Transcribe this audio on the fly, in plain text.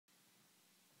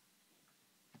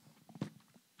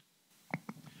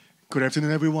Good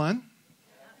afternoon, everyone.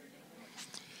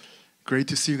 Great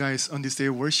to see you guys on this day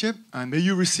of worship. And may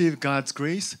you receive God's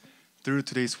grace through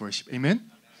today's worship.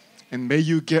 Amen? And may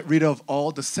you get rid of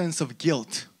all the sense of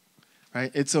guilt.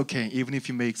 Right? It's okay, even if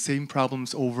you make same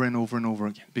problems over and over and over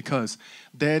again. Because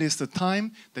that is the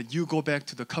time that you go back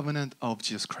to the covenant of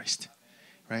Jesus Christ.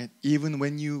 Right? Even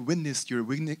when you witness your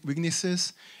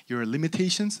weaknesses, your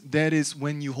limitations, that is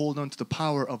when you hold on to the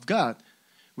power of God,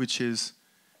 which is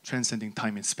transcending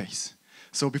time and space.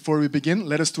 So before we begin,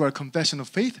 let us do our confession of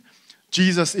faith.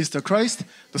 Jesus is the Christ,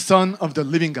 the Son of the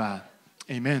living God.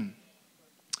 Amen.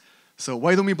 So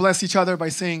why don't we bless each other by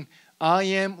saying, I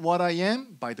am what I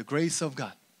am by the grace of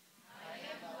God. I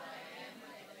am what I am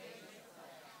by the grace of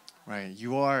God. Right,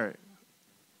 you are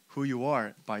who you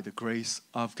are by the grace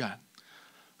of God.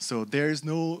 So there is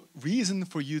no reason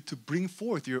for you to bring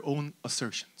forth your own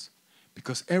assertions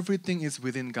because everything is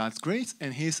within God's grace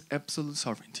and His absolute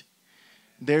sovereignty.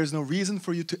 There is no reason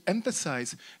for you to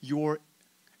emphasize your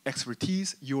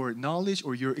expertise, your knowledge,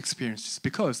 or your experiences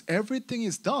because everything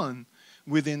is done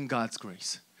within God's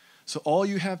grace. So all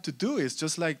you have to do is,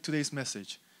 just like today's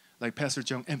message, like Pastor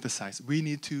Jung emphasized, we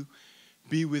need to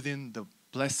be within the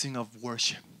blessing of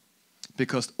worship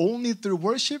because only through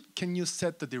worship can you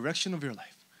set the direction of your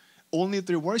life. Only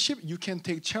through worship, you can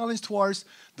take challenge towards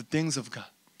the things of God.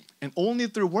 And only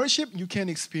through worship, you can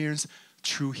experience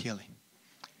true healing.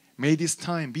 May this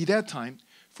time be that time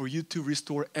for you to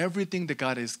restore everything that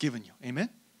God has given you. Amen?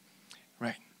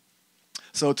 Right.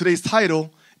 So today's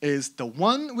title is The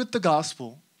One with the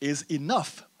Gospel is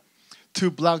Enough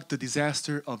to Block the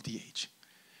Disaster of the Age.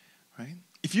 Right?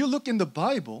 If you look in the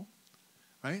Bible,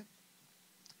 right,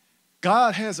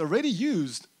 God has already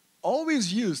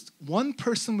always used one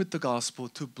person with the gospel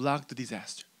to block the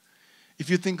disaster. If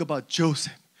you think about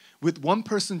Joseph, with one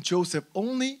person, Joseph,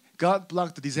 only God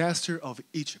blocked the disaster of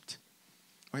Egypt.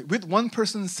 Right? With one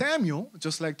person, Samuel,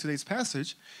 just like today's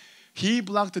passage, he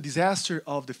blocked the disaster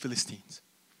of the Philistines.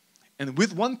 And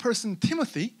with one person,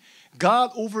 Timothy,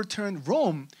 God overturned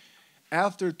Rome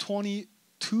after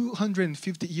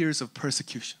 250 years of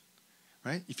persecution.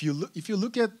 Right? If you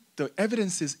look at the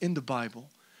evidences in the Bible,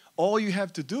 all you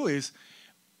have to do is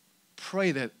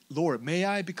pray that, Lord, may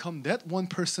I become that one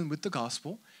person with the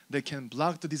gospel that can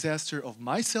block the disaster of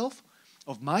myself,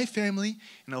 of my family,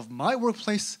 and of my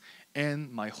workplace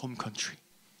and my home country.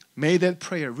 May that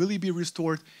prayer really be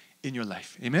restored in your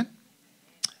life. Amen?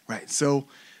 Right, so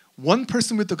one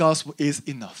person with the gospel is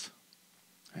enough.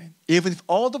 Right? Even if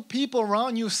all the people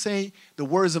around you say the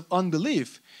words of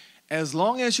unbelief, as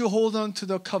long as you hold on to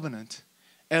the covenant,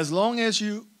 as long as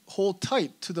you hold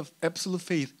tight to the absolute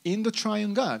faith in the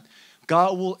triune God,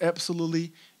 God will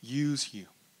absolutely use you.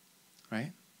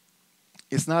 Right?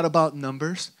 It's not about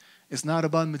numbers. It's not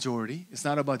about majority. It's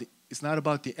not about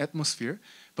the atmosphere,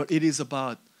 but it is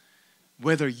about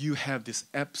whether you have this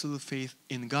absolute faith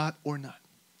in God or not.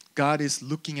 God is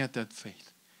looking at that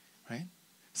faith. Right?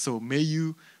 So may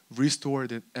you restore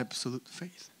that absolute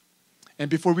faith. And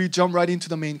before we jump right into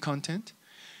the main content,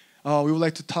 we would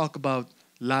like to talk about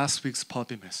last week's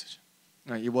pulpit message.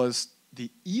 Right? It was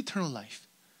the eternal life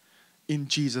in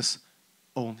Jesus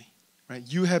only. Right?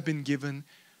 You have been given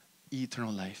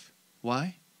eternal life.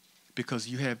 Why? Because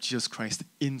you have Jesus Christ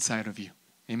inside of you.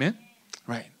 Amen?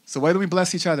 Right. So why don't we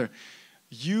bless each other?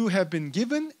 You have been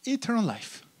given eternal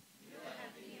life.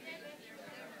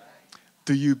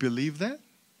 Do you believe that?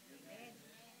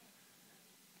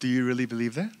 Do you really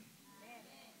believe that?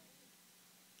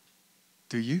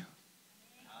 Do you?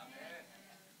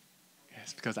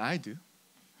 Yes, because I do.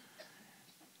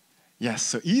 Yes,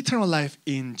 so eternal life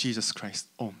in Jesus Christ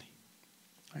only.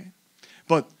 Right?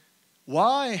 But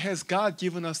why has God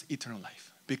given us eternal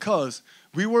life? Because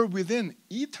we were within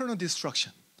eternal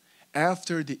destruction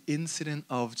after the incident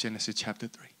of Genesis chapter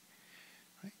 3.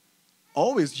 Right?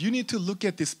 Always, you need to look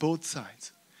at this both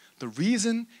sides. The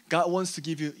reason God wants to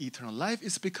give you eternal life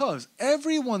is because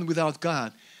everyone without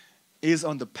God is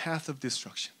on the path of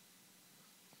destruction.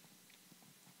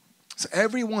 So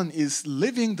everyone is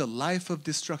living the life of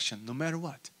destruction no matter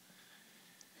what.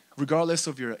 Regardless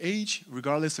of your age,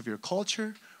 regardless of your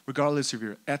culture, regardless of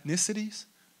your ethnicities,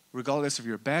 regardless of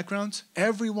your backgrounds,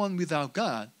 everyone without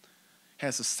God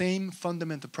has the same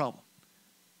fundamental problem.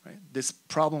 Right? This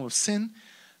problem of sin,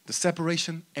 the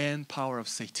separation, and power of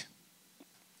Satan.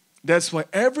 That's why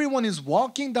everyone is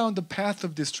walking down the path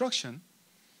of destruction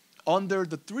under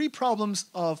the three problems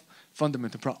of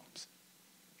fundamental problems.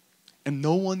 And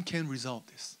no one can resolve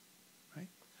this. Right?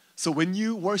 So when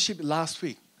you worshiped last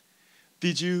week,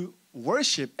 did you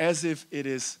worship as if it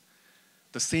is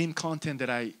the same content that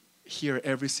I hear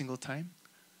every single time?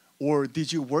 Or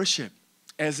did you worship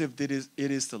as if it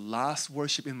is the last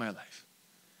worship in my life.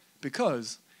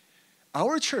 Because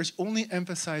our church only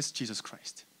emphasizes Jesus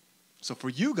Christ. So for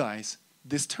you guys,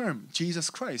 this term,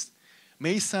 Jesus Christ,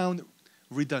 may sound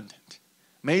redundant,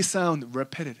 may sound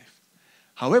repetitive.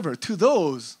 However, to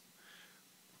those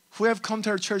who have come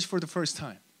to our church for the first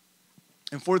time,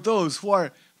 and for those who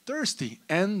are thirsty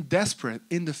and desperate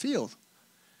in the field,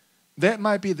 that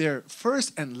might be their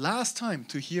first and last time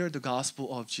to hear the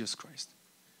gospel of Jesus Christ.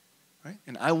 Right?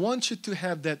 And I want you to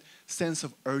have that sense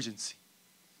of urgency.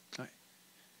 Right?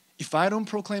 If I don't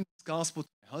proclaim this gospel to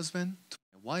my husband, to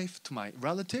my wife, to my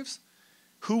relatives,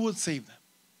 who would save them?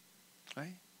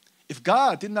 Right? If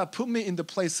God did not put me in the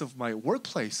place of my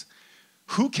workplace,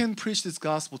 who can preach this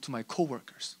gospel to my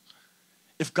coworkers?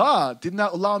 If God did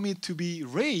not allow me to be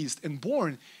raised and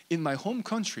born in my home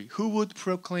country, who would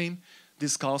proclaim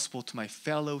this gospel to my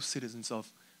fellow citizens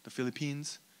of the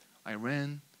Philippines,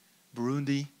 Iran,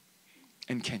 Burundi,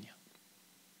 and Kenya?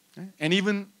 Okay? And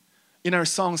even in our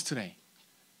songs today,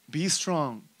 be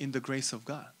strong in the grace of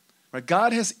God. Right?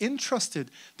 God has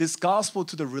entrusted this gospel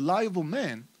to the reliable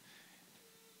man,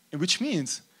 which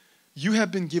means you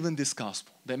have been given this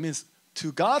gospel. That means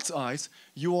to God's eyes,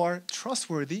 you are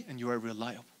trustworthy and you are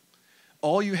reliable.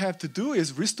 All you have to do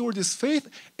is restore this faith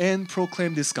and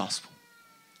proclaim this gospel.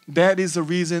 That is the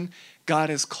reason God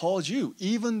has called you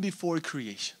even before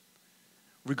creation.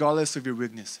 Regardless of your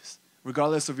weaknesses,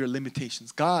 regardless of your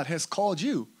limitations, God has called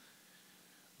you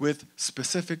with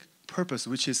specific purpose,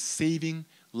 which is saving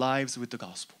lives with the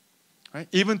gospel. Right?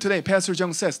 Even today, Pastor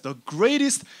Jung says the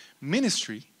greatest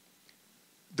ministry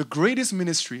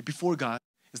before God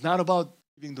is not about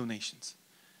giving donations.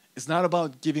 It's not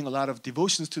about giving a lot of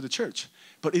devotions to the church,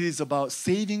 but it is about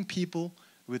saving people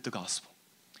with the gospel.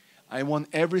 I want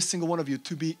every single one of you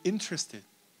to be interested,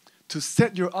 to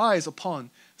set your eyes upon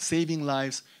saving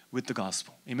lives with the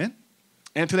gospel. Amen?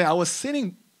 And today I was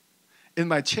sitting in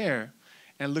my chair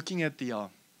and looking at the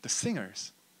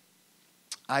singers.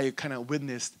 I kind of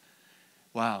witnessed,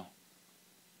 wow,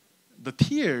 the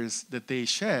tears that they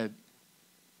shed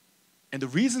and the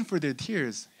reason for their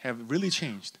tears have really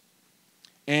changed.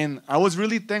 And I was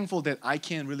really thankful that I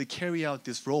can really carry out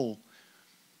this role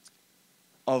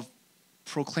of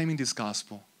proclaiming this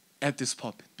gospel at this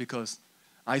pulpit, because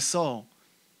I saw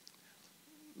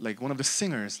like one of the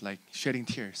singers like shedding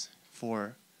tears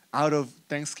out of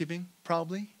thanksgiving,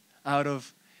 probably out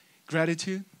of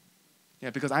gratitude. Yeah,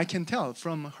 because I can tell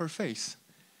from her face,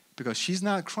 because she's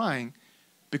not crying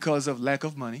because of lack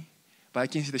of money, but I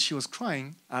can see that she was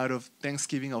crying out of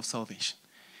thanksgiving of salvation.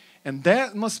 And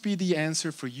that must be the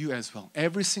answer for you as well,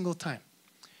 every single time.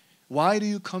 Why do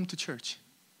you come to church?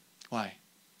 Why?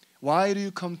 Why do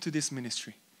you come to this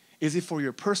ministry? Is it for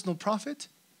your personal profit?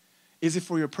 Is it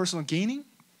for your personal gaining?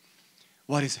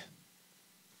 What is it?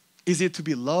 Is it to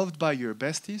be loved by your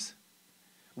besties?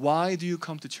 Why do you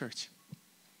come to church?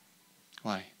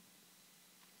 Why?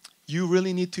 You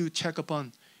really need to check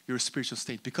upon your spiritual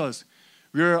state, because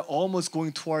we're almost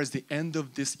going towards the end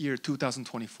of this year,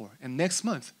 2024. And next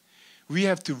month, we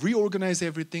have to reorganize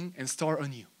everything and start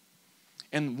anew.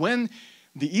 And when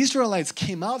the Israelites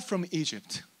came out from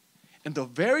Egypt, and the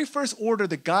very first order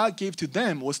that God gave to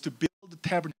them was to build the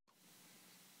tabernacle.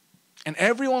 And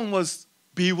everyone was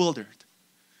bewildered.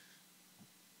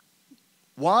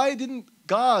 Why didn't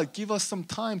God give us some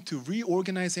time to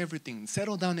reorganize everything,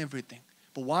 settle down everything?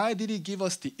 But why did He give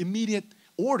us the immediate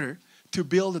order to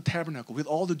build the tabernacle with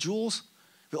all the jewels,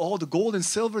 with all the gold and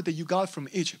silver that you got from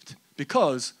Egypt?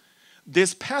 Because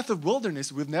this path of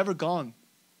wilderness we've never gone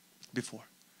before.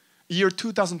 Year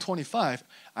 2025,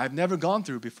 I've never gone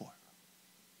through before.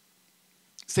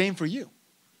 Same for you.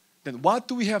 Then what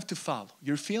do we have to follow?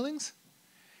 Your feelings?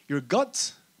 Your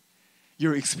guts?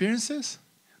 Your experiences?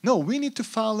 No, we need to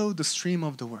follow the stream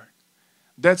of the word.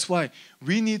 That's why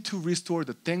we need to restore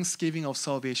the thanksgiving of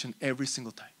salvation every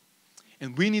single time.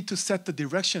 And we need to set the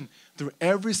direction through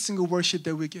every single worship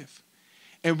that we give.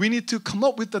 And we need to come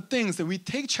up with the things that we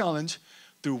take challenge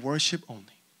through worship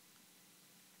only.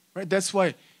 Right? That's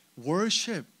why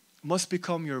worship must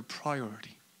become your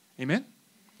priority. Amen?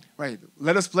 Right.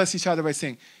 Let us bless each other by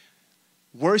saying,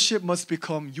 worship must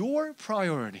become your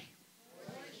priority.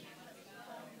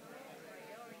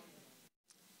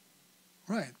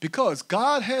 Right. Because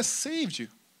God has saved you.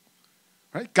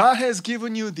 Right? God has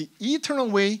given you the eternal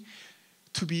way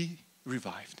to be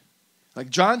revived. Like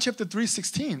John chapter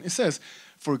 3:16, it says,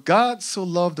 "For God so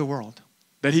loved the world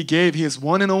that He gave His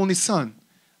one and only Son,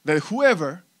 that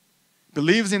whoever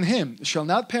believes in Him shall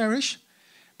not perish,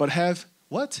 but have"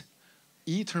 what?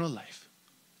 Eternal life.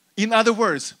 In other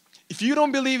words, if you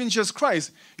don't believe in Jesus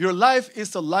Christ, your life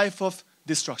is the life of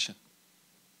destruction.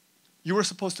 You were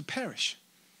supposed to perish.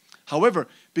 However,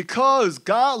 because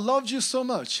God loved you so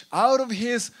much, out of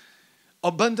his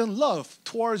abundant love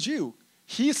towards you,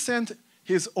 he sent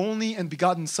his only and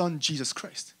begotten Son, Jesus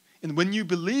Christ. And when you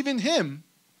believe in him,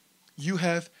 you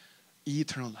have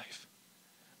eternal life.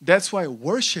 That's why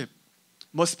worship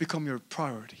must become your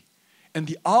priority. And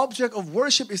the object of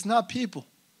worship is not people.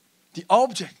 The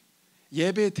object,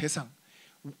 예배 대상.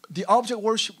 The object of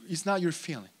worship is not your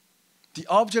feeling. The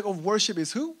object of worship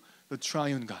is who? The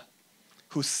triune God,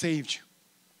 who saved you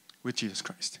with Jesus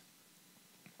Christ.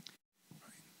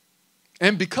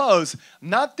 And because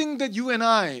nothing that you and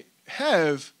I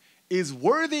have is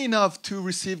worthy enough to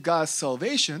receive God's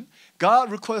salvation,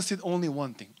 God requested only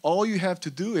one thing. All you have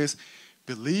to do is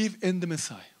believe in the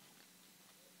Messiah.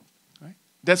 Right?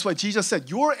 That's why Jesus said,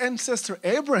 your ancestor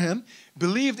Abraham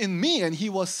believed in me and he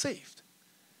was saved.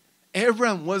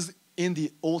 Abraham was in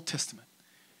the Old Testament.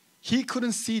 He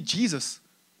couldn't see Jesus.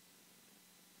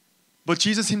 But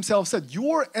Jesus himself said,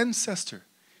 your ancestor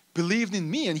believed in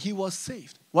me and he was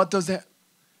saved. What does that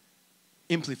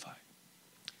imply?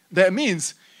 That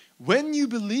means when you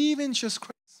believe in Jesus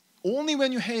Christ, only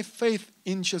when you have faith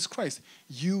in Jesus Christ,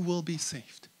 you will be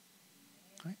saved.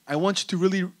 Right? I want you to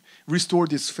really restore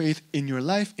this faith in your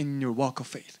life, in your walk of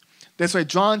faith. That's why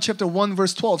John chapter 1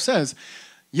 verse 12 says,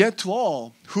 yet to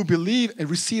all who believe and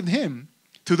received him,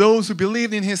 to those who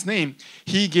believed in his name,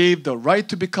 he gave the right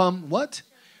to become what?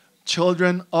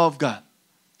 Children of God.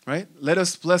 Right? Let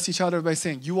us bless each other by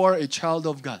saying, you are a child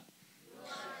of God.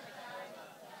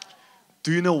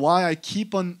 Do you know why I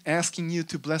keep on asking you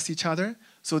to bless each other?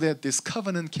 So that this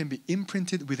covenant can be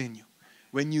imprinted within you.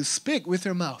 When you speak with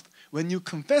your mouth, when you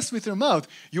confess with your mouth,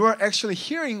 you are actually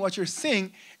hearing what you're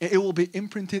saying, and it will be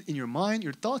imprinted in your mind,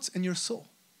 your thoughts, and your soul.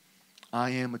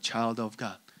 I am a child of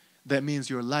God. That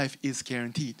means your life is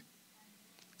guaranteed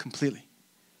completely.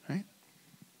 Right?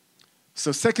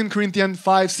 So 2 Corinthians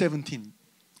 5:17,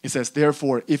 it says,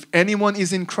 therefore, if anyone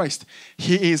is in Christ,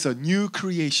 he is a new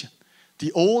creation.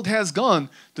 The old has gone,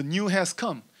 the new has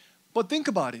come. But think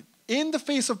about it. In the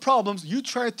face of problems, you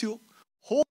try to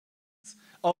hold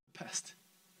on to the past.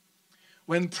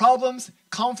 When problems,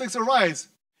 conflicts arise,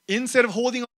 instead of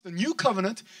holding on to the new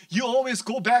covenant, you always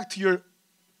go back to your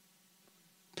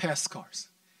past scars.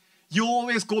 You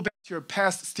always go back to your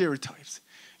past stereotypes.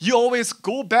 You always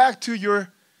go back to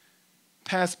your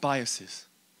past biases.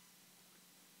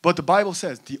 But the Bible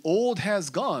says, the old has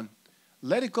gone.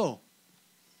 Let it go.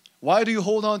 Why do you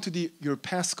hold on to your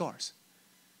past scars?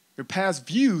 Your past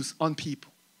views on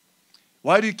people?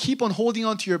 Why do you keep on holding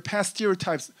on to your past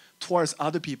stereotypes towards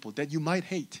other people that you might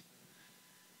hate?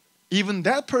 Even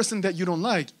that person that you don't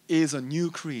like is a new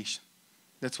creation.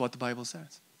 That's what the Bible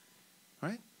says.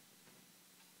 Right?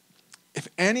 If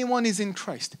anyone is in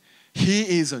Christ,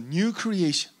 he is a new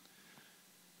creation.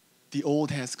 The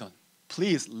old has gone.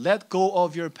 Please let go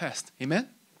of your past. Amen?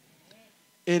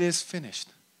 It is finished.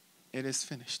 It is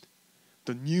finished.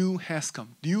 The new has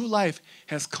come. New life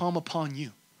has come upon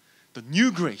you. The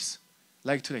new grace,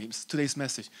 like today's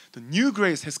message, the new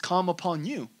grace has come upon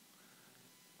you.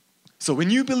 So when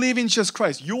you believe in Jesus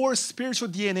Christ, your spiritual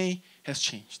DNA has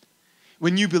changed.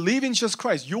 When you believe in Jesus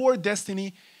Christ, your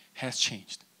destiny has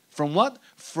changed. From what?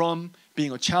 From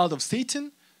being a child of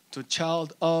Satan to a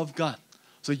child of God.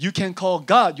 So you can call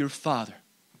God your Father.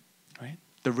 Right?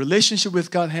 The relationship with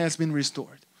God has been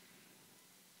restored.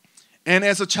 And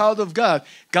as a child of God,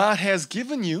 God has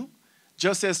given you,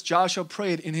 just as Joshua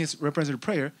prayed in his representative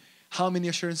prayer, how many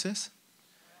assurances?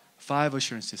 5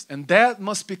 assurances. And that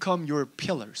must become your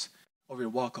pillars of your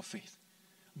walk of faith.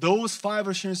 Those 5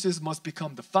 assurances must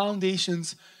become the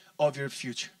foundations of your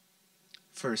future.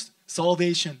 First,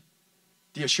 salvation,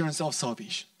 the assurance of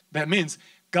salvation. That means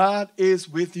God is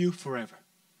with you forever.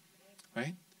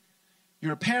 Right?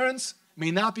 Your parents may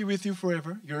not be with you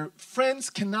forever. Your friends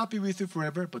cannot be with you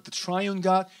forever, but the triune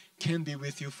God can be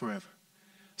with you forever.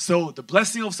 So the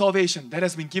blessing of salvation that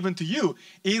has been given to you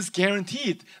is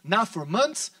guaranteed, not for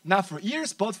months, not for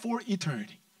years, but for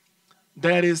eternity.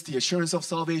 That is the assurance of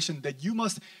salvation that you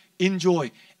must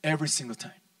enjoy every single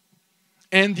time.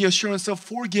 And the assurance of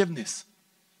forgiveness.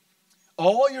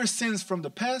 All your sins from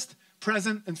the past,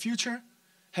 present, and future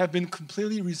have been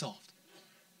completely resolved.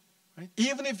 Right?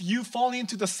 Even if you fall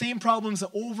into the same problems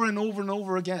over and over and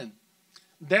over again,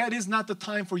 that is not the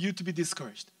time for you to be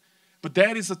discouraged. But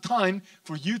that is the time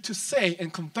for you to say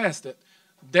and confess that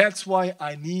that's why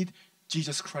I need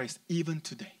Jesus Christ even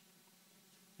today.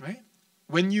 Right?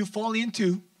 When you fall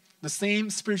into the same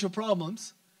spiritual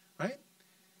problems, right?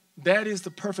 That is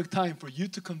the perfect time for you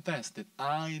to confess that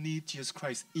I need Jesus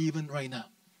Christ even right now.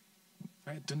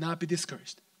 Right? Do not be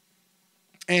discouraged.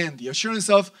 And the assurance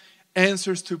of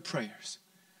answers to prayers.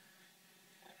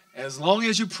 As long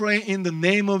as you pray in the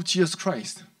name of Jesus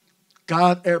Christ,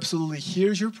 God absolutely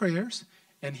hears your prayers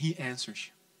and He answers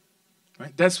you.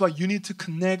 Right? That's why you need to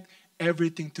connect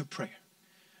everything to prayer.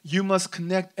 You must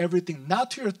connect everything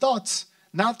not to your thoughts,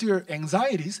 not to your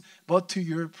anxieties, but to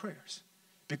your prayers.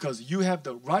 Because you have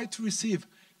the right to receive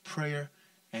prayer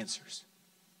answers.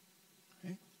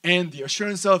 Okay? And the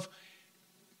assurance of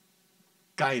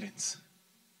guidance.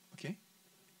 Okay?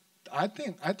 I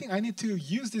think I need to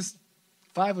use these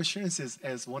 5 assurances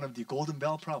as one of the golden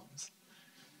bell problems.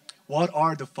 What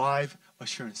are the 5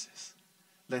 assurances?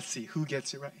 Let's see who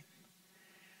gets it right.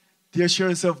 The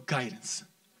assurance of guidance.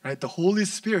 Right? The Holy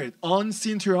Spirit,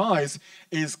 unseen to your eyes,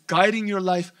 is guiding your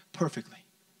life perfectly.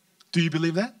 Do you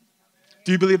believe that?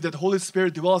 Do you believe that the Holy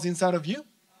Spirit dwells inside of you?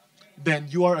 Then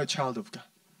you are a child of God.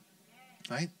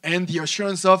 Right? And the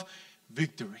assurance of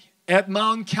victory. At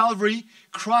Mount Calvary,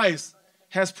 Christ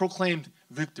has proclaimed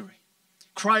victory.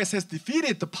 Christ has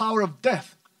defeated the power of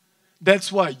death.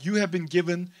 That's why you have been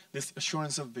given this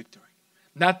assurance of victory.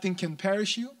 Nothing can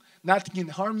perish you, nothing can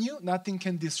harm you, nothing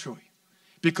can destroy you.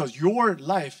 Because your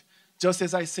life, just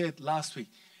as I said last week,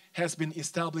 has been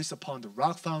established upon the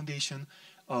rock foundation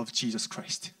of Jesus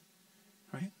Christ.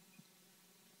 Right?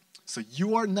 So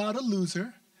you are not a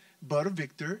loser, but a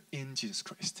victor in Jesus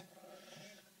Christ.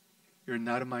 You're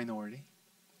not a minority.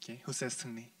 Okay, who says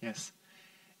승리? Yes,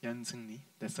 연승리.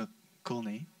 That's a cool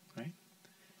name, right?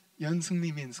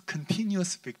 연승리 means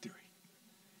continuous victory.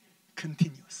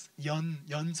 Continuous.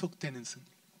 연속되는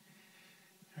승리.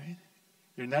 Right?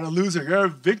 You're not a loser. You're a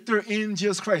victor in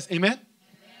Jesus Christ. Amen? Amen?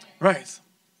 Right.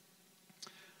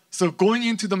 So going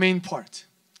into the main part.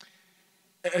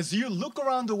 As you look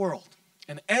around the world,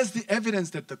 and as the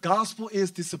evidence that the gospel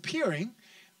is disappearing,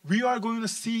 we are going to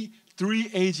see 3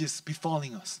 ages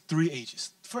befalling us. 3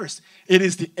 ages. First, it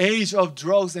is the age of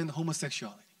drugs and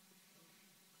homosexuality.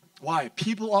 Why?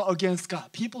 People are against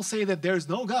God. People say that there is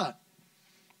no God.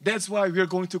 That's why we are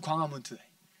going to Gwanghwamun today.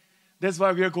 That's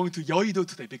why we are going to Yeouido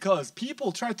today. Because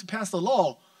people try to pass a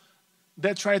law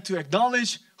that try to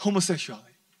acknowledge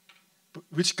homosexuality,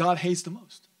 which God hates the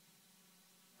most.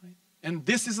 Right? And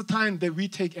this is a time that we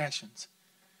take actions.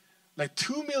 Like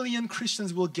 2 million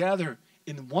Christians will gather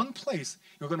in one place.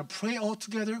 We're going to pray all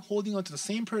together, holding on to the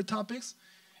same prayer topics.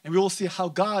 And we will see how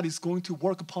God is going to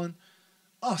work upon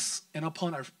us and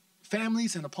upon our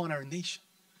families and upon our nation.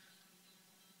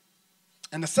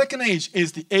 And the second age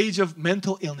is the age of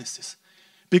mental illnesses.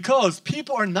 Because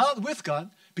people are not with God,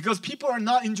 because people are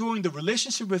not enjoying the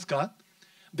relationship with God,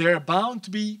 they are bound to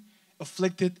be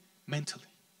afflicted mentally.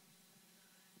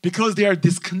 Because they are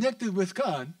disconnected with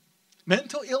God,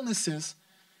 mental illnesses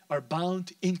are bound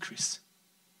to increase.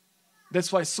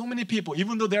 That's why so many people,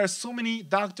 even though there are so many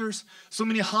doctors, so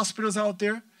many hospitals out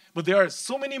there, but there are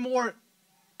so many more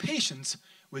patients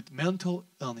with mental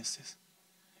illnesses.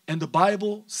 And the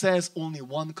Bible says only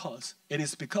one cause. It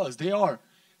is because they are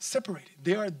separated.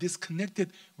 They are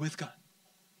disconnected with God.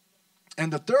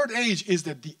 And the third age is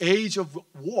that the age of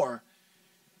war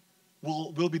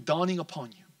will be dawning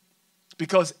upon you.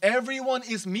 Because everyone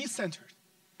is me-centered.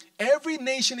 Every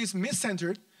nation is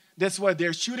me-centered. That's why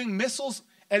they're shooting missiles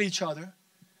at each other.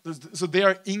 So they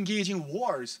are engaging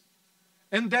wars.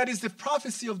 And that is the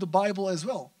prophecy of the Bible as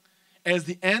well. As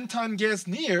the end time gets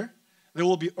near, there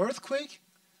will be earthquake,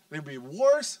 there will be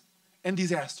wars and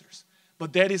disasters.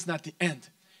 But that is not the end.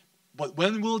 But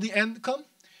when will the end come?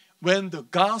 When the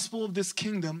gospel of this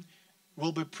kingdom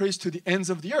will be preached to the ends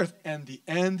of the earth, and the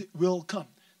end will come.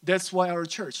 That's why our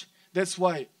church, that's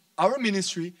why our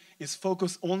ministry is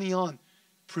focused only on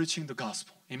preaching the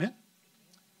gospel. Amen?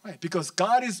 Right, because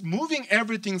God is moving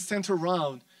everything centered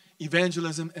around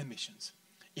evangelism and missions.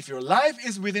 If your life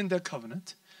is within that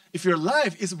covenant, if your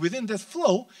life is within that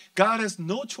flow, God has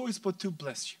no choice but to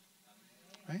bless you.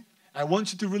 Right? I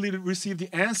want you to really receive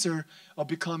the answer of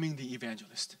becoming the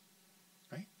evangelist.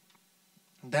 Right?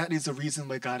 That is the reason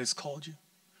why God has called you.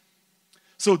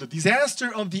 So the disaster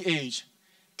of the age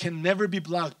can never be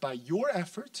blocked by your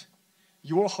effort,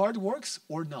 your hard works,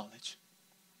 or knowledge.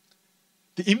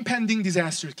 The impending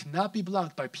disaster cannot be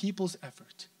blocked by people's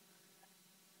effort.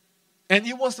 And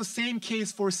it was the same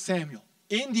case for Samuel.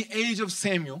 In the age of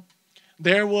Samuel,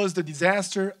 there was the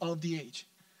disaster of the age.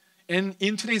 And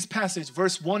in today's passage,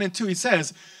 verse 1 and 2, it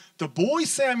says, the boy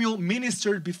Samuel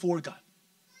ministered before God,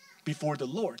 before the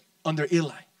Lord, under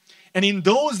Eli. And in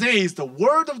those days, the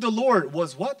word of the Lord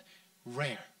was what?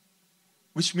 Rare.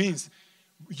 Which means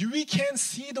we can't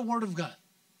see the word of God.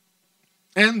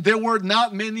 And there were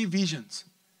not many visions.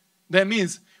 That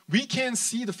means we can't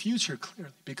see the future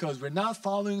clearly because we're not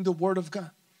following the word of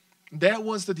God. That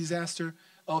was the disaster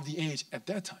of the age at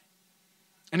that time.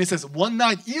 And it says, one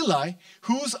night Eli,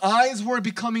 whose eyes were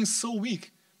becoming so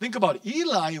weak. Think about it.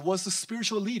 Eli was the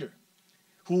spiritual leader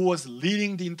who was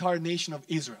leading the entire nation of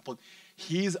Israel. But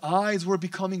his eyes were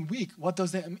becoming weak. What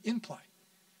does that imply?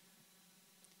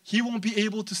 He won't be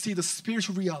able to see the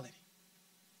spiritual reality.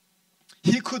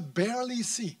 He could barely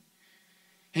see.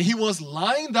 And he was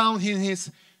lying down in his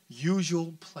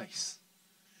usual place.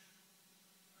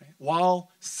 Right? While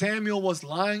Samuel was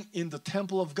lying in the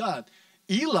temple of God,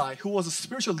 Eli, who was a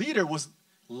spiritual leader, was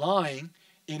lying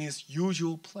in his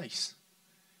usual place.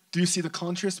 Do you see the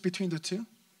contrast between the two?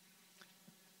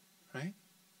 Right?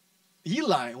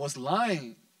 Eli was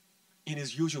lying in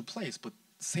his usual place, but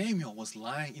Samuel was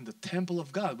lying in the temple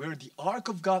of God, where the ark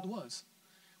of God was,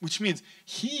 which means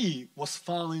he was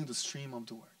following the stream of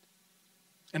the word.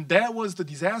 And that was the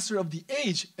disaster of the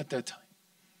age at that time.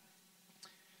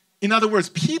 In other words,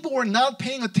 people were not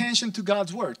paying attention to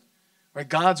God's word. Right?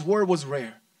 God's word was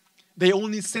rare. They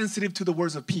only sensitive to the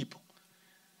words of people.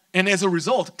 And as a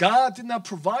result, God did not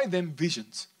provide them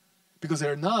visions because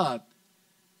they're not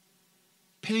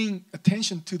paying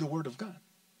attention to the word of God.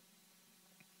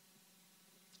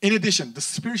 In addition, the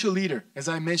spiritual leader, as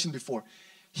I mentioned before,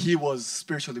 he was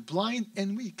spiritually blind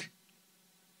and weak.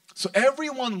 So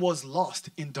everyone was lost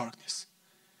in darkness,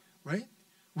 right?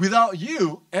 Without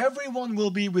you, everyone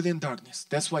will be within darkness.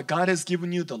 That's why God has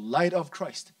given you the light of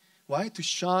Christ. Why? To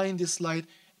shine this light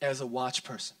as a watch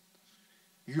person.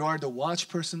 You are the watch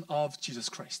person of Jesus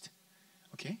Christ.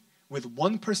 Okay? With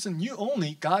one person, you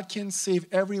only, God can save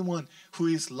everyone who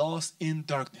is lost in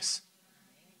darkness.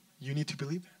 You need to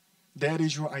believe that. That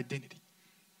is your identity.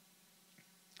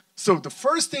 So the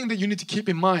first thing that you need to keep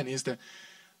in mind is that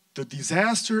the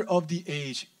disaster of the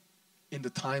age in the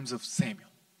times of Samuel.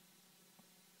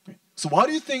 Right? So what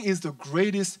do you think is the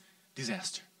greatest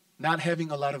disaster? Not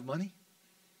having a lot of money?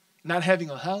 Not having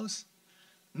a house?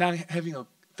 Not having a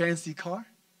fancy car?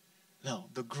 No,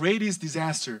 the greatest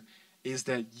disaster is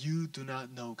that you do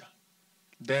not know God.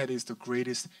 That is the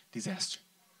greatest disaster.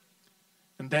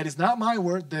 And that is not my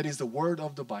word, that is the word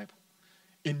of the Bible.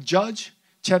 In Judg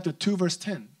chapter 2 verse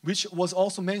 10, which was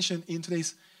also mentioned in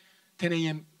today's 10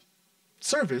 a.m.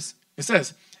 service, it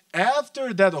says,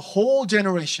 after that a whole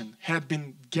generation had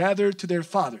been gathered to their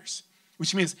fathers,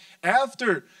 which means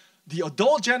after the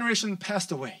adult generation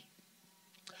passed away,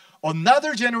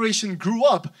 another generation grew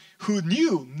up who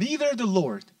knew neither the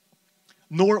Lord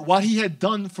nor what he had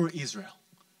done for Israel.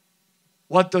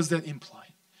 What does that imply?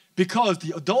 Because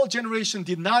the adult generation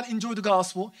did not enjoy the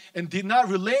gospel and did not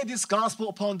relay this gospel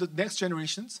upon the next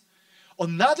generations,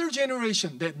 another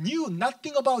generation that knew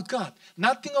nothing about God,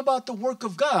 nothing about the work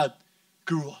of God,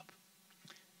 grew up.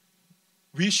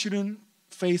 We shouldn't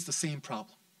face the same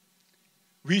problem.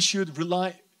 We should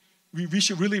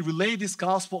really relay this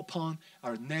gospel upon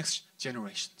our next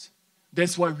generations.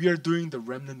 That's why we are doing the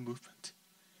remnant movement.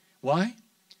 Why?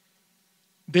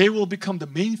 They will become the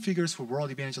main figures for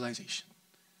world evangelization.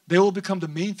 They will become the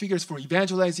main figures for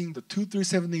evangelizing the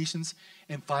 237 nations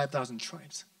and 5,000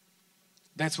 tribes.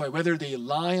 That's why whether they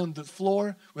lie on the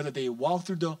floor, whether they walk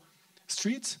through the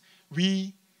streets,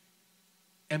 we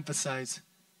emphasize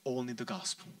only the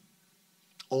gospel.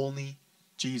 Only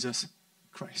Jesus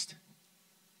Christ.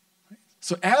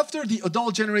 So after the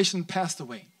adult generation passed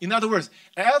away, in other words,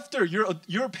 after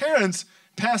your parents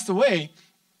passed away,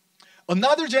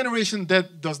 another generation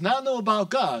that does not know about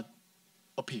God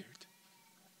appeared.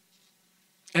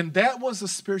 And that was the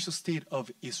spiritual state of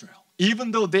Israel.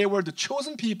 Even though they were the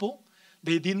chosen people,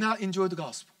 they did not enjoy the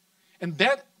gospel. And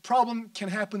that problem can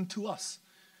happen to us.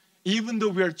 Even though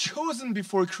we are chosen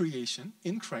before creation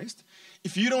in Christ,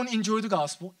 if you don't enjoy the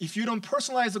gospel, if you don't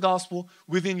personalize the gospel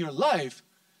within your life,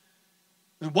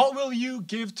 then what will you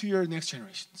give to your next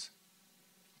generations?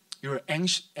 Your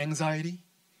anxiety,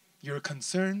 your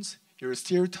concerns, your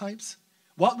stereotypes.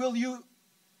 What will you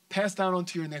pass down on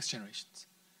to your next generations?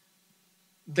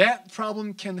 That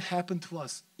problem can happen to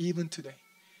us even today.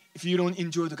 If you don't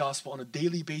enjoy the gospel on a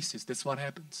daily basis, that's what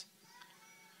happens.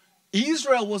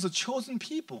 Israel was a chosen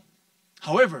people.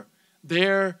 However,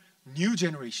 their new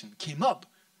generation came up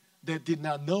that did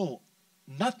not know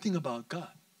nothing about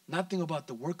God, nothing about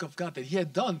the work of God that He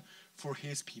had done for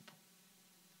His people.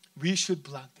 We should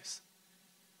block this.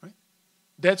 Right?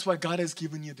 That's why God has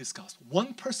given you this gospel.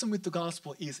 One person with the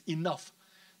gospel is enough.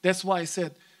 That's why I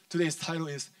said today's title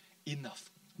is Enough.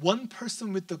 One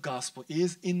person with the gospel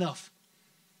is enough.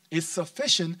 It's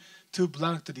sufficient to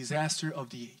block the disaster of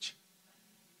the age.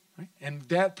 Right? And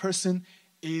that person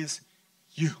is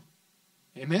you.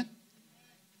 Amen?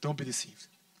 Don't be deceived.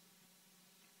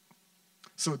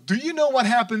 So do you know what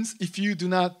happens if you do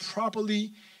not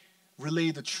properly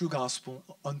relay the true gospel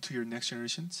unto your next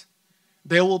generations?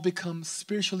 they will become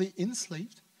spiritually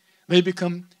enslaved. They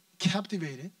become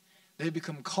captivated. They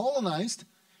become colonized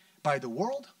by the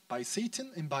world, by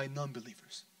Satan, and by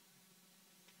non-believers.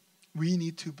 We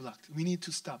need to block. We need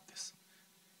to stop this.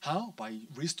 How? By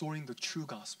restoring the true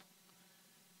gospel.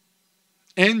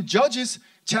 And Judges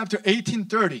chapter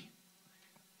 18:30.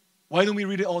 Why don't we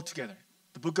read it all together?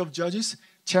 The book of Judges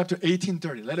chapter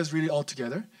 18:30. Let us read it all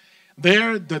together.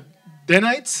 There the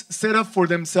Danites set up for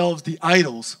themselves the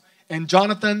idols, and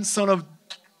Jonathan, son of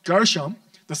Gershom,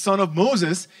 the son of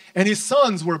Moses, and his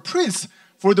sons were priests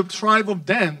for the tribe of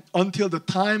Dan until the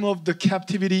time of the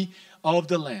captivity of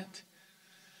the land.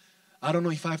 I don't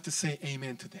know if I have to say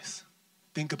amen to this.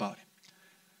 Think about it.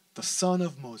 The son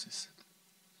of Moses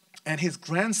and his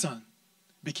grandson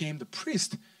became the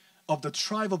priest of the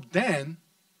tribe of Dan,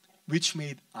 which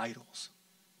made idols.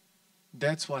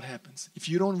 That's what happens. If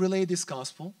you don't relay this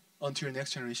gospel onto your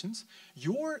next generations,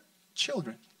 your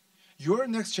children, your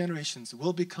next generations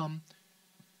will become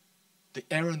the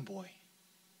errand boy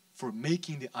for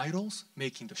making the idols,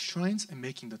 making the shrines, and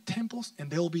making the temples, and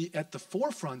they'll be at the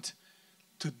forefront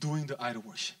to doing the idol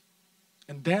worship.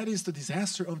 And that is the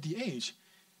disaster of the age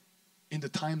in the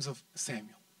times of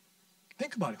Samuel.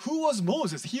 Think about it. Who was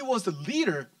Moses? He was the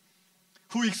leader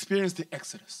who experienced the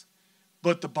Exodus.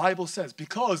 But the Bible says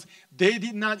because they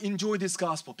did not enjoy this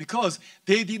gospel, because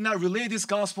they did not relay this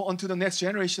gospel onto the next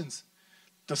generations,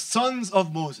 the sons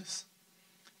of Moses,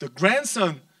 the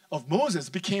grandson of Moses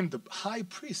became the high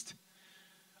priest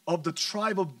of the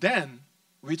tribe of Dan,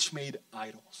 which made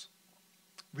idols.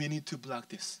 We need to block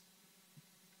this.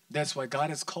 That's why God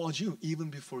has called you even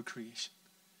before creation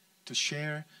to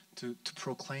share, to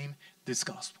proclaim this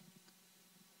gospel.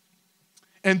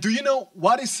 And do you know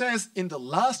what it says in the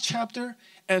last chapter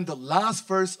and the last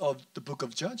verse of the book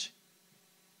of Judge?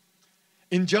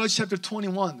 In Judge chapter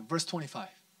 21, verse 25.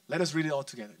 Let us read it all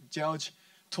together. Judge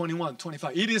 21,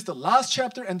 25. It is the last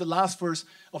chapter and the last verse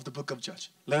of the book of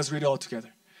Judge. Let us read it all together.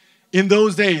 In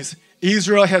those days,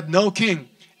 Israel had no king.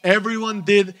 Everyone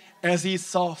did as he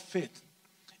saw fit.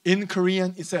 In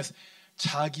Korean, it says,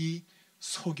 자기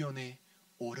소견에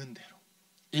옳은 대로.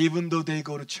 Even though they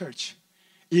go to church,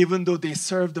 even though they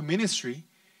serve the ministry,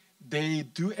 they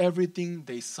do everything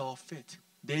they saw fit.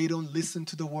 They don't listen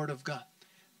to the word of God.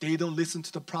 They don't listen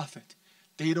to the prophet.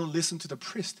 They don't listen to the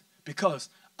priest, because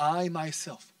I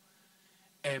myself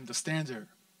am the standard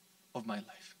of my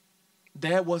life.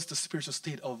 That was the spiritual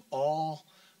state of all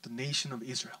the nation of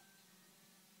Israel.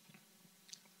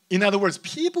 In other words,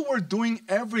 people were doing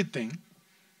everything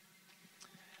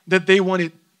that they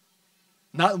wanted,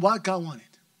 not what God wanted.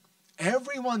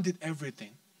 Everyone did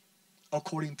everything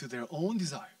according to their own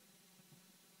desire.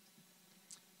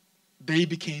 They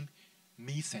became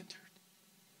me-centered.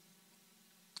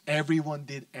 Everyone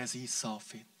did as he saw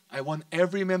fit. I want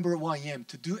every member of YM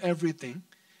to do everything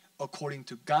according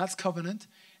to God's covenant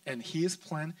and his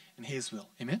plan and his will.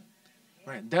 Amen?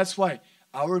 Right. That's why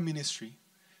our ministry,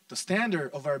 the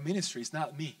standard of our ministry is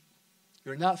not me.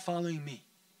 You're not following me.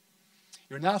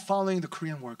 You're not following the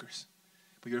Korean workers,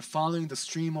 but you're following the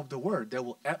stream of the word that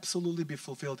will absolutely be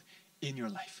fulfilled in your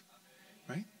life.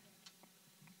 Right?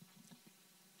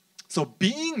 So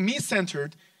being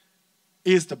me-centered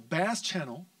is the best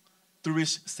channel through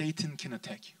which Satan can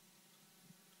attack you.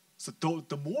 So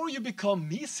the more you become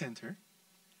me-centered,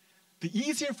 the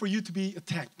easier for you to be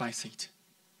attacked by Satan.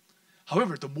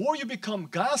 However, the more you become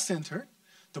God-centered,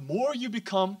 the more you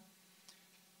become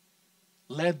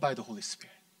led by the Holy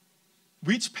Spirit.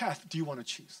 Which path do you want to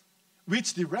choose?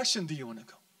 Which direction do you want to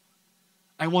go?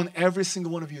 I want every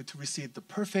single one of you to receive the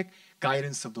perfect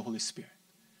guidance of the Holy Spirit.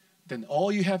 Then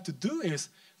all you have to do is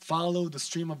follow the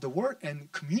stream of the word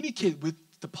and communicate with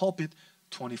the pulpit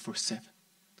 24/7.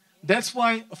 That's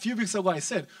why a few weeks ago I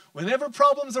said, whenever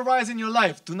problems arise in your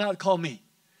life, do not call me.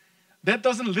 That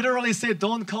doesn't literally say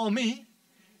don't call me.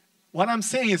 What I'm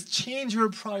saying is change your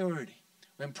priority.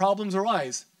 When problems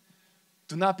arise,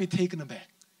 do not be taken aback,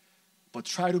 but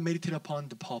try to meditate upon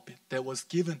the pulpit that was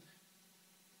given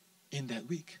in that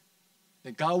week.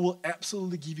 Then God will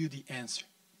absolutely give you the answer.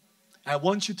 I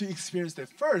want you to experience that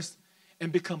first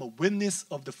and become a witness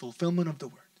of the fulfillment of the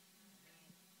word.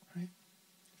 Right?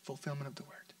 Fulfillment of the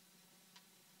word.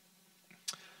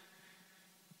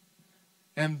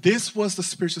 And this was the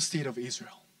spiritual state of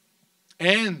Israel.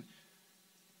 And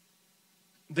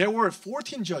there were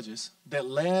 14 judges that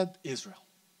led Israel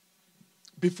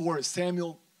before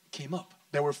Samuel came up.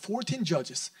 There were 14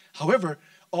 judges. However,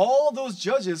 all those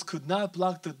judges could not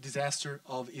block the disaster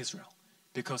of Israel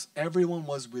because everyone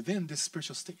was within this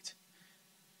spiritual state.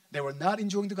 They were not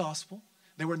enjoying the gospel.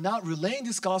 They were not relaying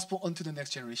this gospel onto the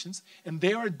next generations. And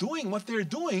they are doing what they're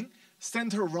doing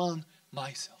centered around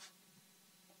myself.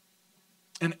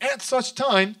 And at such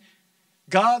time,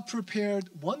 God prepared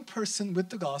one person with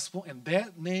the gospel, and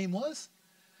that name was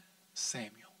Samuel.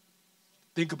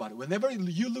 Think about it. Whenever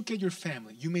you look at your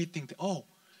family, you may think that, oh,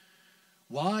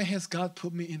 why has God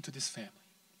put me into this family?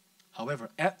 However,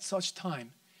 at such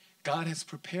time, God has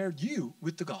prepared you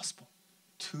with the gospel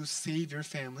to save your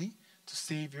family, to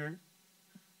save your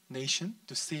nation,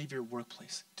 to save your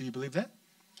workplace. Do you believe that?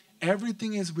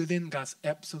 Everything is within God's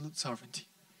absolute sovereignty.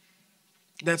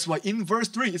 That's why in verse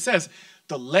 3 it says,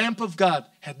 the lamp of God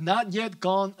had not yet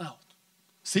gone out.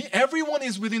 See, everyone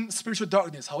is within spiritual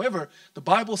darkness. However, the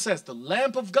Bible says the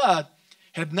lamp of God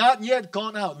had not yet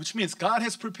gone out, which means God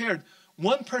has prepared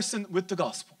one person with the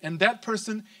gospel, and that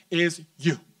person is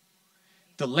you.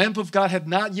 The lamp of God had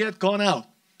not yet gone out,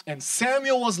 and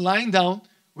Samuel was lying down,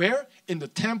 where? In the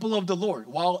temple of the Lord,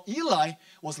 while Eli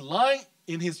was lying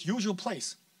in his usual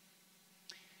place.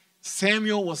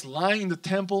 Samuel was lying in the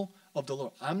temple of the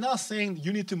Lord. I'm not saying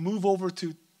you need to move over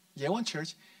to Yeon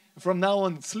Church from now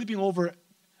on, sleeping over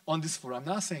on this floor. I'm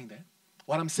not saying that.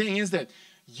 What I'm saying is that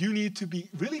you need to be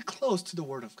really close to the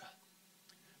Word of God.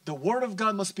 The Word of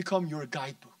God must become your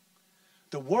guidebook.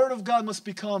 The Word of God must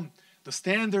become the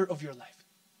standard of your life.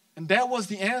 And that was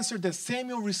the answer that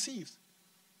Samuel received.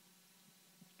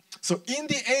 So in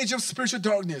the age of spiritual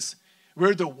darkness,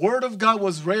 where the Word of God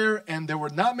was rare and there were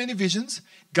not many visions,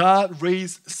 God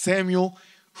raised Samuel,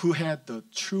 who had the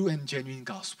true and genuine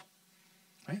gospel.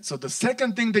 Right? So the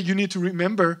second thing that you need to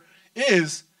remember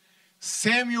is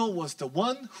Samuel was the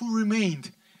one who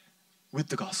remained with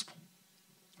the gospel.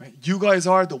 Right? You guys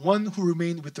are the one who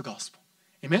remained with the gospel.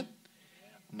 Amen?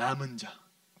 남은 자.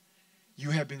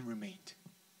 You have been remained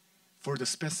for the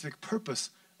specific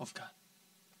purpose of God.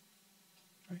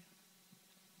 Right?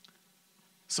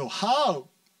 So how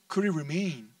could he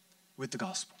remain with the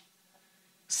gospel?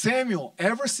 Samuel,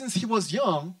 ever since he was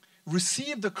young,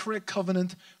 received the correct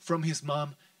covenant from his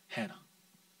mom, Hannah.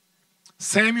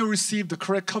 Samuel received the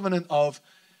correct covenant of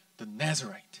the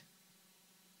Nazarite.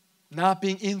 Not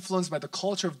being influenced by the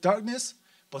culture of darkness,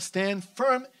 but stand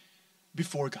firm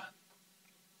before God.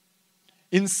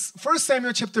 In 1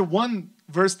 Samuel chapter 1,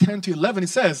 verse 10 to 11, it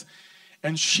says,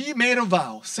 and she made a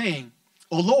vow, saying,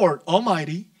 O Lord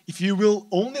Almighty, if you will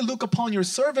only look upon your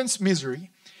servant's misery,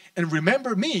 and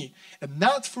remember me, and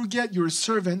not forget your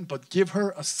servant, but give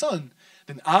her a son,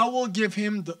 then I will give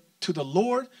him to the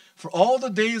Lord for all the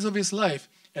days of his life,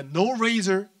 and no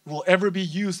razor will ever be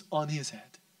used on his head.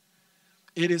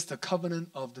 It is the covenant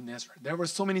of the Nazarite. There were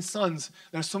so many sons,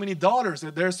 there are so many daughters,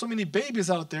 there are so many babies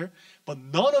out there, but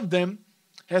none of them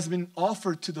has been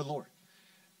offered to the Lord.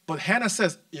 But Hannah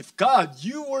says, if God,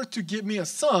 you were to give me a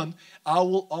son, I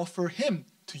will offer him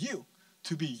to you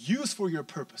to be used for your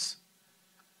purpose.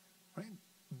 Right?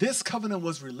 This covenant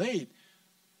was relayed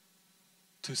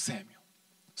to Samuel.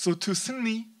 So to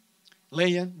Sungni,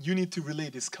 Leon, you need to relay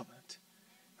this covenant.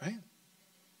 Right?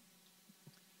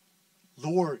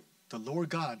 Lord, the Lord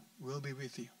God will be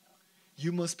with you.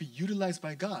 You must be utilized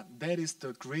by God. That is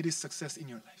the greatest success in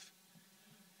your life.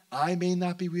 I may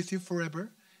not be with you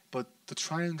forever, but the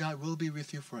triune God will be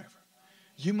with you forever.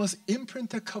 You must imprint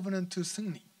that covenant to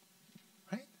Sungni,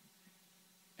 right?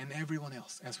 And everyone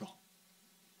else as well.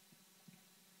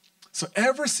 So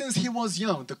ever since he was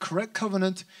young, the correct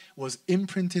covenant was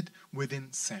imprinted within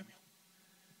Samuel.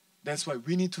 That's why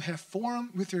we need to have forum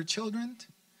with your children.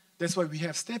 That's why we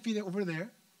have Steffi over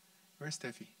there. Where's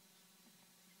Steffi?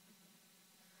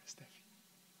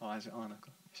 Oh,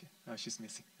 she's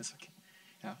missing. That's okay.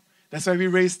 Yeah. That's why we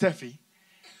raised Steffi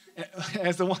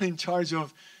as the one in charge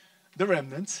of the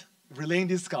remnants, relaying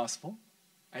this gospel.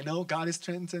 I know God is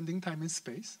transcending time and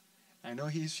space. I know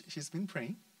she's been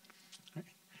praying. Right?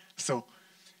 So,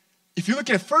 if you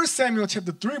look at 1 Samuel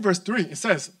chapter 3, verse 3, it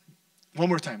says, one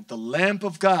more time, the lamp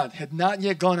of God had not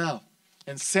yet gone out,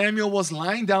 and Samuel was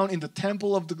lying down in the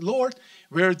temple of the Lord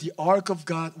where the ark of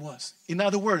God was. In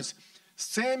other words,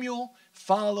 Samuel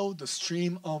followed the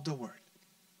stream of the word.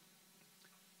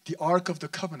 The ark of the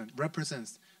covenant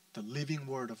represents the living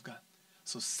word of God.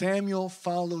 So Samuel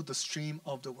followed the stream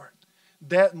of the word.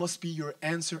 That must be your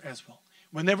answer as well.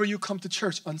 Whenever you come to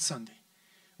church on Sunday,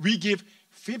 we give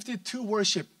 52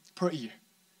 worship per year.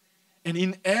 And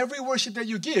in every worship that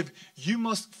you give, you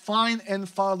must find and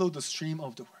follow the stream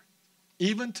of the word.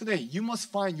 Even today, you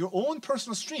must find your own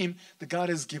personal stream that God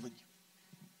has given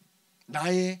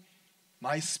you.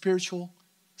 My spiritual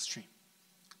stream,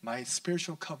 my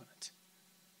spiritual covenant.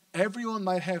 Everyone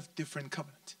might have different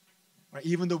covenant, right?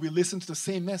 Even though we listen to the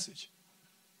same message.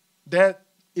 That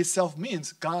itself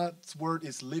means God's word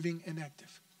is living and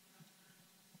active.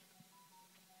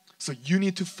 So you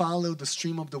need to follow the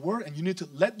stream of the word, and you need to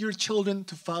let your children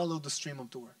to follow the stream of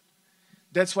the word.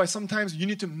 That's why sometimes you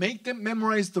need to make them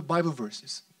memorize the Bible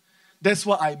verses. That's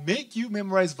why I make you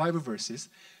memorize Bible verses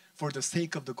for the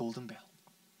sake of the golden bell.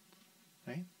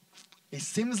 Right? It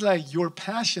seems like your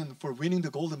passion for winning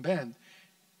the golden band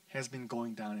has been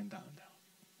going down and down and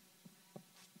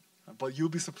down. But you'll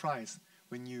be surprised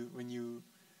when you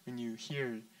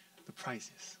hear the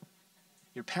prizes.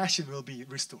 Your passion will be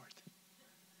restored.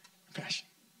 Passion.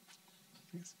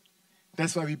 Yes.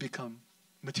 That's why we become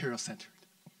material-centered.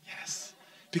 Yes.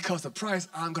 Because the prize,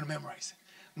 I'm going to memorize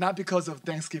it. Not because of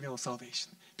thanksgiving or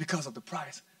salvation. Because of the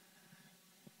prize.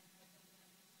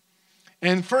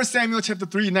 In 1 Samuel chapter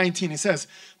 3:19, it says,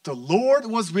 the Lord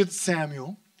was with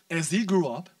Samuel as he grew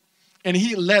up, and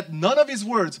he let none of his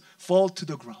words fall to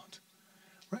the ground.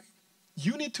 Right?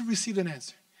 You need to receive an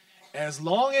answer. As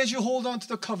long as you hold on to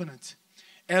the covenant,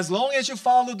 as long as you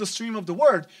follow the stream of the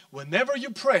word, whenever you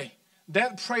pray,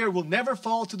 that prayer will never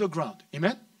fall to the ground.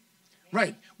 Amen?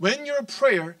 Right. When your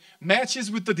prayer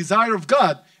matches with the desire of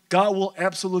God, God will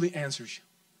absolutely answer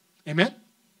you. Amen?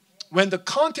 When the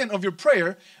content of your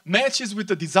prayer matches with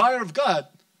the desire of God,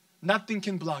 nothing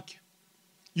can block you.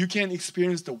 You can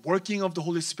experience the working of the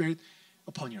Holy Spirit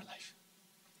upon your life.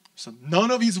 So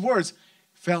none of his words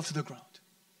fell to the ground.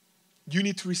 You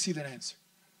need to receive that answer.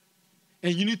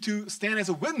 And you need to stand as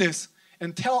a witness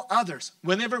and tell others,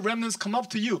 whenever remnants come up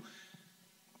to you,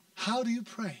 how do you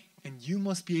pray? And you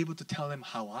must be able to tell them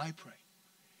how I pray.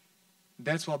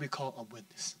 That's what we call a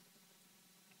witness.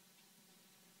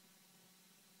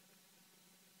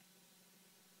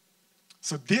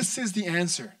 So this is the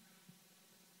answer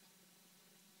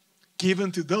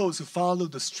given to those who follow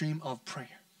the stream of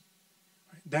prayer.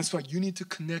 That's why you need to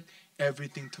connect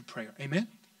everything to prayer. Amen?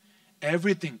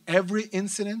 Everything, every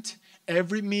incident,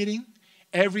 every meeting,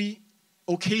 every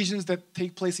occasions that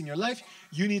take place in your life,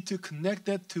 you need to connect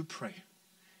that to prayer.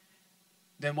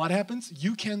 Then what happens?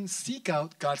 You can seek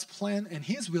out God's plan and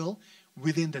his will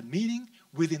within that meeting,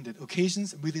 within that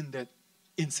occasions, within that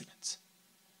incident.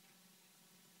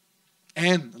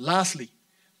 And lastly,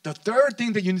 the third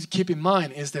thing that you need to keep in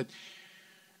mind is that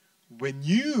when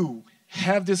you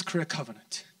have this correct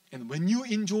covenant, and when you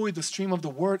enjoy the stream of the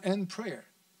word and prayer,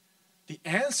 the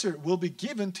answer will be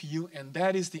given to you, and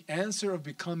that is the answer of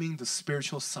becoming the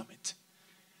spiritual summit.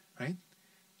 Right?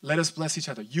 Let us bless each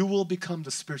other. You will become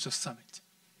the spiritual summit.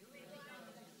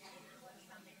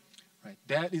 Right?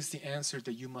 That is the answer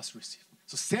that you must receive.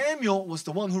 So Samuel was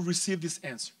the one who received this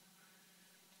answer.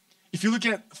 If you look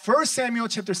at 1 Samuel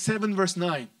chapter 7 verse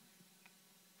 9,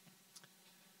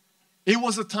 it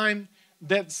was a time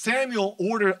that Samuel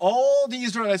ordered all the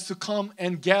Israelites to come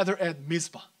and gather at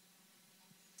Mizpah.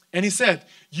 And he said,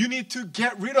 you need to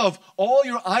get rid of all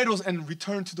your idols and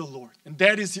return to the Lord. And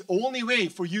that is the only way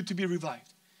for you to be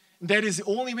revived. And that is the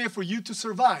only way for you to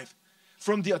survive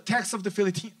from the attacks of the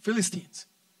Philistines.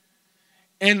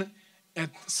 And at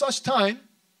such time,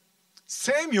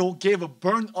 Samuel gave a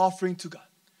burnt offering to God.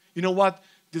 You know what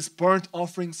this burnt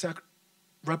offering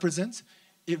represents?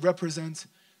 It represents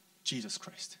Jesus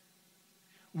Christ.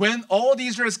 When all the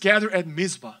Israelites gathered at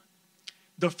Mizpah,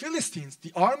 the Philistines,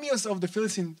 the armies of the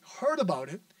Philistines heard about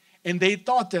it, and they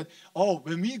thought that, oh,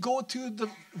 when we go to the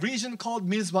region called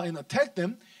Mizpah and attack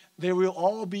them, they will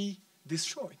all be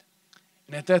destroyed.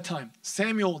 And at that time,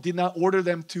 Samuel did not order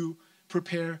them to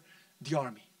prepare the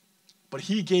army, but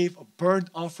he gave a burnt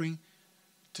offering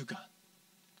to God.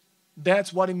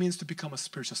 That's what it means to become a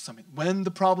spiritual summit. When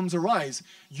the problems arise,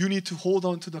 you need to hold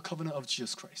on to the covenant of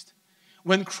Jesus Christ.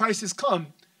 When crises come,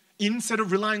 instead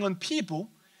of relying on people,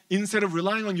 instead of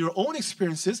relying on your own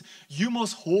experiences, you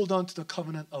must hold on to the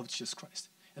covenant of Jesus Christ.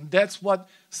 And that's what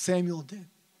Samuel did.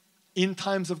 In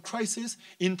times of crisis,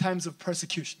 in times of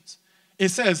persecutions. It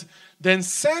says, then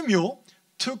Samuel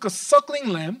took a suckling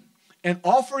lamb and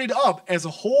offered it up as a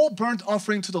whole burnt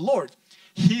offering to the Lord.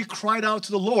 He cried out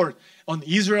to the Lord on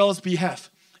Israel's behalf.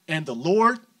 And the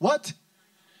Lord, what?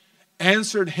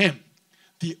 Answered him.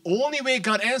 The only way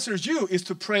God answers you is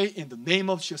to pray in the name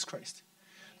of Jesus Christ.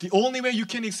 The only way you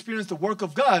can experience the work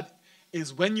of God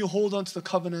is when you hold on to the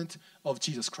covenant of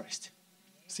Jesus Christ.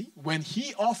 See, when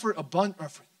he offered a burnt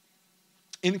offering,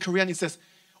 in Korean it says,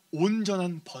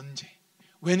 온전한 번제.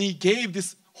 When he gave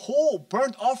this whole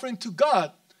burnt offering to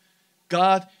God,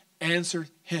 God answered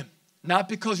him. Not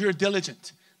because you're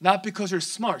diligent, not because you're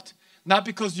smart, not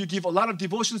because you give a lot of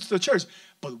devotions to the church,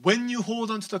 but when you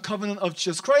hold on to the covenant of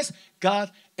Jesus Christ,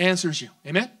 God answers you.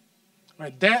 Amen?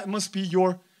 Right? That must be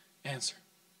your answer.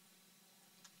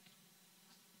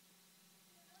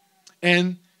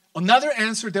 And another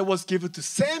answer that was given to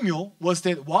Samuel was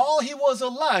that while he was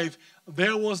alive,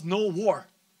 there was no war.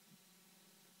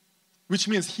 which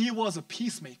means he was a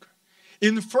peacemaker.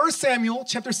 In 1 Samuel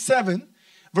chapter 7,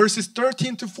 verses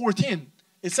 13 to 14,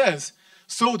 it says,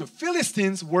 so the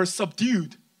Philistines were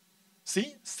subdued.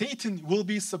 See, Satan will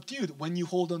be subdued when you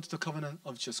hold on to the covenant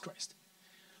of Jesus Christ.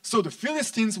 So the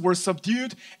Philistines were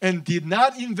subdued and did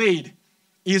not invade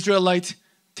Israelite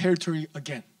territory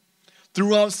again.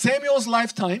 Throughout Samuel's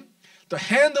lifetime, the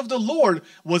hand of the Lord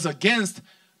was against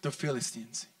the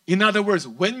Philistines. In other words,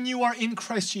 when you are in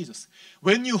Christ Jesus,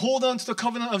 when you hold on to the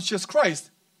covenant of Jesus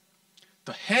Christ,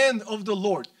 the hand of the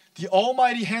Lord, the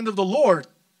almighty hand of the Lord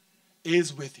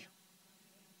is with you.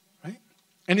 Right?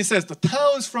 And it says, the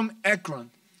towns from Ekron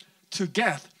to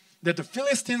Gath that the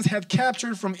Philistines had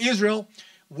captured from Israel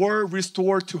were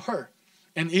restored to her.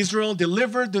 And Israel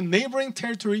delivered the neighboring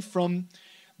territory from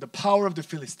the power of the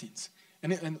Philistines.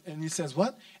 And it says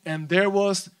what? And there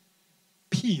was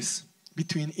peace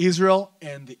between Israel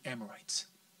and the Amorites.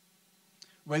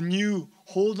 When you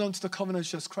hold on to the covenant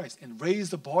of Jesus Christ and raise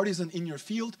the partisan in your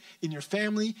field, in your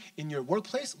family, in your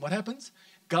workplace, what happens?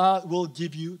 God will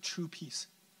give you true peace.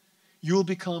 You will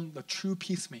become the true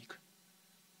peacemaker.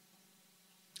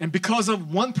 And because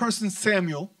of one person,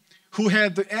 Samuel, who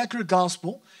had the accurate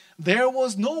gospel, there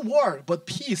was no war but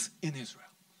peace in Israel.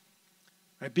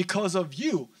 Right? Because of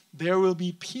you, there will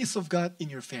be peace of God in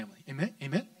your family. Amen?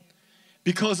 Amen?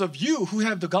 Because of you who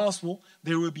have the gospel,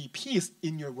 there will be peace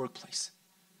in your workplace.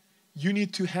 You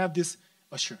need to have this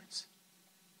assurance.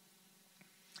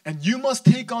 And you must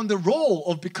take on the role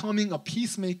of becoming a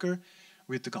peacemaker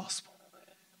with the gospel.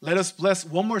 Let us bless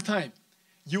one more time.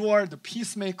 You are the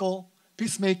peacemaker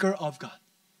of God.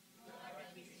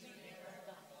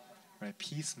 Right?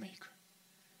 Peacemaker.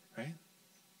 Right?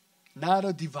 Not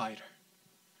a divider.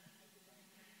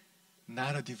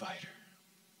 Not a divider.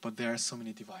 But there are so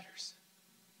many dividers.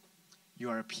 You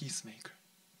are a peacemaker.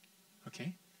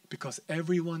 Okay? Because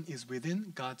everyone is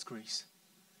within God's grace.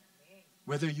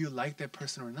 Whether you like that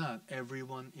person or not,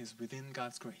 everyone is within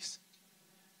God's grace.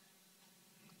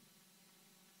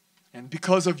 And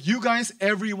because of you guys,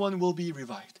 everyone will be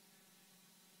revived.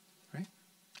 Right?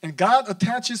 And God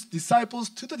attaches disciples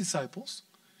to the disciples.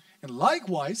 And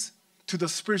likewise, to the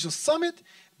spiritual summit,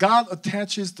 God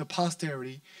attaches the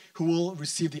posterity who will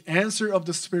receive the answer of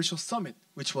the spiritual summit,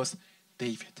 which was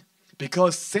David.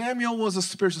 Because Samuel was a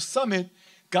spiritual summit,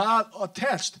 God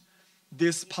attached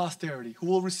this posterity who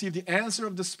will receive the answer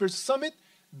of the spiritual summit,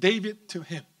 David, to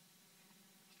him.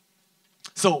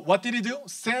 So what did he do?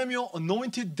 Samuel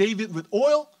anointed David with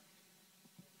oil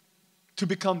to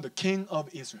become the king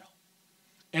of Israel.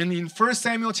 And in 1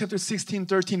 Samuel chapter 16,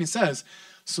 13, it says,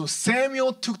 so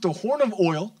Samuel took the horn of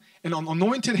oil and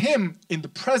anointed him in the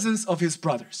presence of his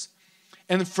brothers.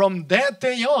 And from that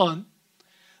day on,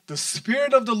 the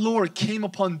Spirit of the Lord came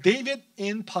upon David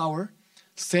in power.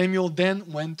 Samuel then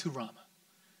went to Ramah.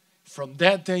 From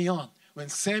that day on, when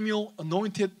Samuel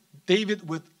anointed David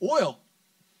with oil,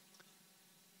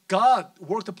 God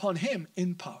worked upon him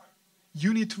in power.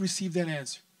 You need to receive that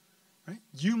answer. Right?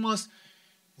 You must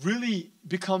really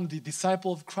become the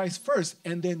disciple of Christ first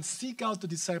and then seek out the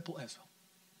disciple as well,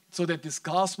 so that this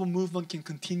gospel movement can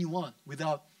continue on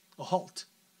without a halt.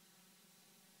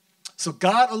 So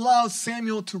God allowed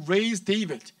Samuel to raise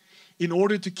David in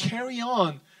order to carry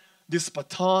on this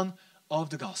baton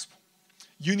of the gospel.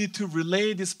 You need to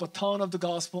relay this baton of the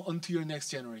gospel unto your next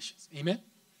generations. Amen?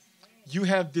 You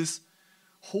have this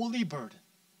holy burden.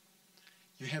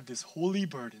 You have this holy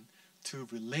burden to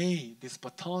relay this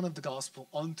baton of the gospel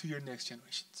unto your next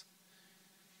generations.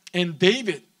 And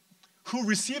David, who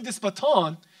received this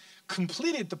baton,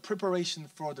 completed the preparation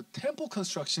for the temple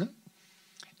construction,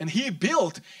 and he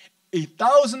built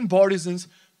 1,000 partisans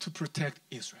to protect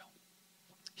Israel.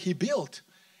 He built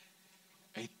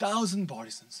 1,000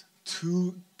 partisans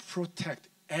to protect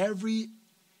every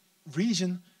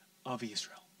region of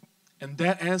Israel. And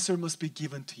that answer must be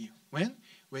given to you. When?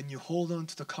 When you hold on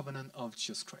to the covenant of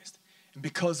Jesus Christ. And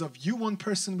because of you, one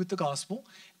person with the gospel,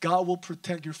 God will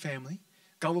protect your family,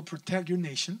 God will protect your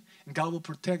nation, and God will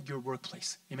protect your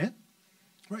workplace. Amen?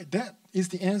 Right, that is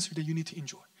the answer that you need to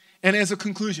enjoy. And as a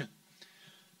conclusion,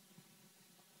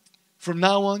 from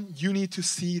now on, you need to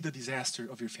see the disaster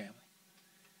of your family.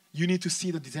 You need to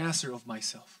see the disaster of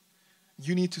myself.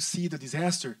 You need to see the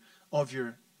disaster of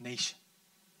your nation.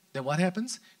 Then what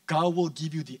happens? God will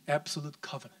give you the absolute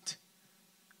covenant,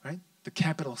 right? The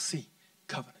capital C,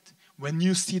 covenant. When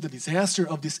you see the disaster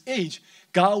of this age,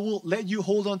 God will let you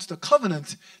hold on to the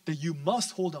covenant that you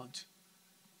must hold on to.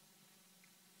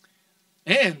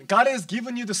 And God has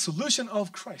given you the solution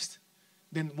of Christ.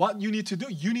 Then what you need to do,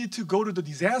 you need to go to the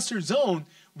disaster zone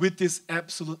with this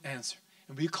absolute answer.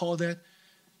 And we call that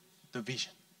the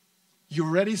vision. You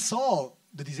already saw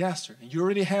the disaster, and you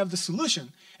already have the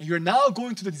solution, and you're now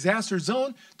going to the disaster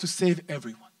zone to save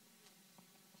everyone.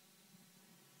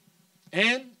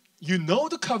 And you know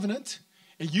the covenant,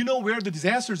 and you know where the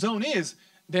disaster zone is,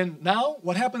 then now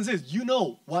what happens is you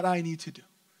know what I need to do.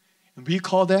 And we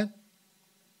call that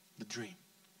the dream.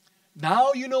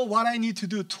 Now you know what I need to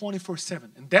do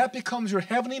 24/7. And that becomes your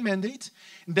heavenly mandate,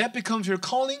 and that becomes your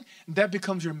calling, and that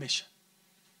becomes your mission.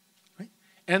 Right?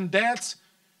 And that's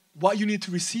what you need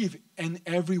to receive in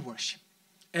every worship.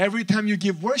 Every time you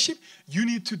give worship, you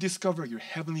need to discover your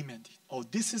heavenly mandate. Oh,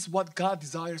 this is what God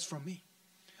desires from me.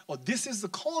 Oh, this is the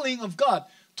calling of God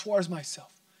towards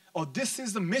myself. Oh, this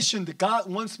is the mission that God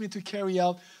wants me to carry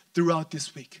out throughout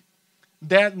this week.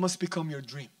 That must become your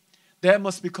dream. That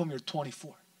must become your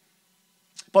 24.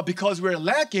 But because we're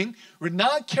lacking, we're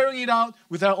not carrying it out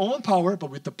with our own power, but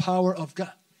with the power of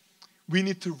God. We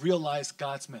need to realize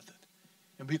God's method.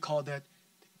 And we call that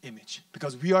the image.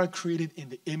 Because we are created in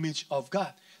the image of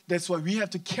God. That's why we have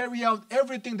to carry out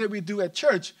everything that we do at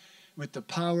church with the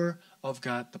power of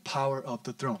God, the power of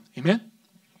the throne. Amen?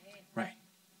 Right.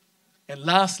 And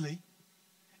lastly,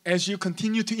 as you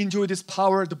continue to enjoy this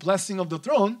power, the blessing of the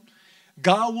throne,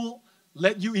 God will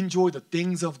let you enjoy the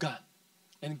things of God.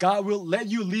 And God will let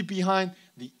you leave behind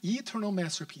the eternal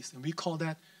masterpiece. And we call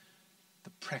that the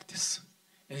practice.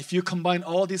 And if you combine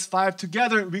all these 5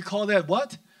 together, we call that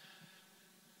what?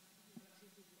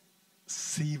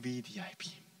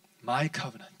 CVDIP. My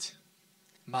covenant.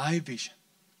 My vision.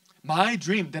 My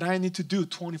dream that I need to do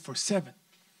 24/7.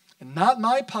 And not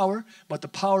my power, but the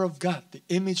power of God, the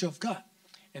image of God.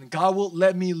 And God will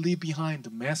let me leave behind the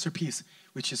masterpiece,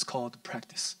 which is called the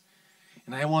practice.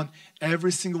 And I want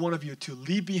every single one of you to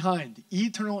leave behind the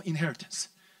eternal inheritance,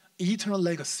 eternal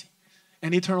legacy,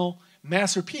 and eternal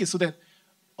masterpiece so that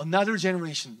another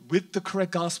generation with the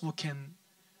correct gospel can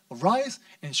arise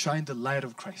and shine the light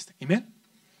of Christ. Amen?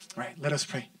 All right, let us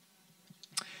pray.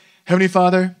 Heavenly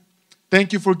Father,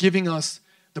 thank you for giving us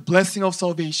the blessing of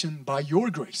salvation by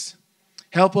your grace.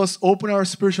 Help us open our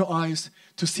spiritual eyes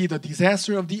to see the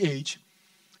disaster of the age,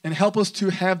 and help us to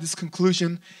have this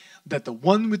conclusion that the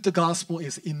one with the gospel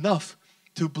is enough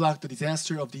to block the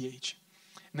disaster of the age.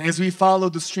 And as we follow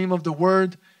the stream of the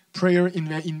word, prayer,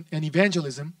 and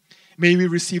evangelism, may we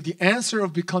receive the answer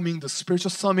of becoming the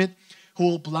spiritual summit who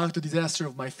will block the disaster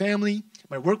of my family,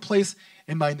 my workplace,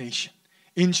 and my nation.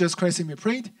 In Jesus Christ's name we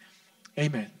prayed.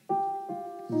 Amen.